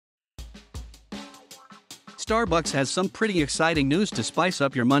Starbucks has some pretty exciting news to spice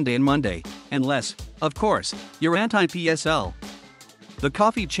up your mundane Monday, unless, of course, you're anti-PSL. The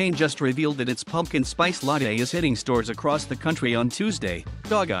coffee chain just revealed that its Pumpkin Spice Latte is hitting stores across the country on Tuesday,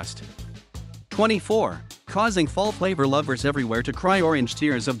 August 24, causing fall flavor lovers everywhere to cry orange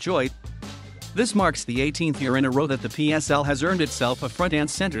tears of joy. This marks the 18th year in a row that the PSL has earned itself a front and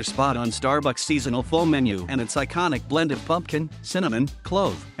center spot on Starbucks' seasonal fall menu, and its iconic blend of pumpkin, cinnamon,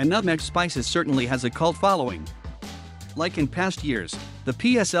 clove, and nutmeg spices certainly has a cult following. Like in past years, the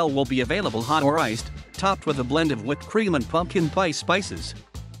PSL will be available hot or iced, topped with a blend of whipped cream and pumpkin pie spices.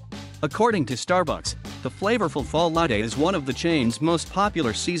 According to Starbucks, the flavorful fall latte is one of the chain's most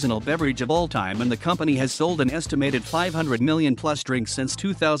popular seasonal beverage of all time, and the company has sold an estimated 500 million plus drinks since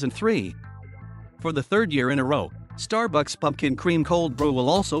 2003. For the third year in a row, Starbucks Pumpkin Cream Cold Brew will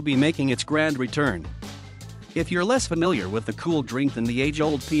also be making its grand return. If you're less familiar with the cool drink than the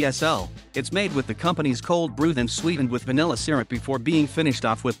age-old PSL, it's made with the company's cold brew then sweetened with vanilla syrup before being finished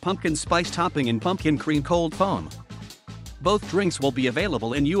off with pumpkin spice topping and pumpkin cream cold foam. Both drinks will be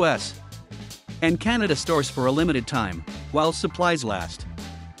available in US and Canada stores for a limited time, while supplies last.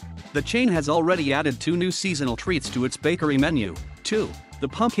 The chain has already added 2 new seasonal treats to its bakery menu, the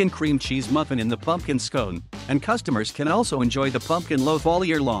pumpkin cream cheese muffin and the pumpkin scone, and customers can also enjoy the pumpkin loaf all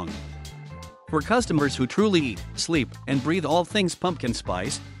year long. For customers who truly eat, sleep, and breathe all things pumpkin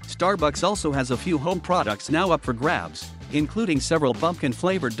spice, Starbucks also has a few home products now up for grabs, including several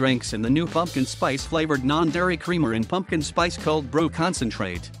pumpkin-flavored drinks and the new pumpkin spice-flavored non-dairy creamer and pumpkin spice cold brew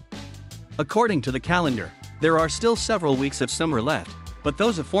concentrate. According to the calendar, there are still several weeks of summer left, but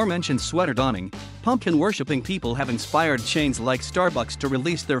those aforementioned sweater-donning, pumpkin-worshipping people have inspired chains like Starbucks to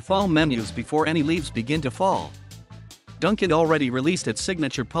release their fall menus before any leaves begin to fall. Dunkin' already released its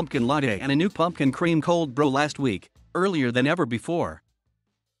signature pumpkin latte and a new pumpkin cream cold brew last week, earlier than ever before.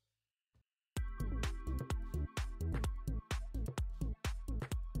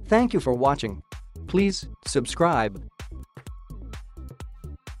 Thank you for watching. Please subscribe.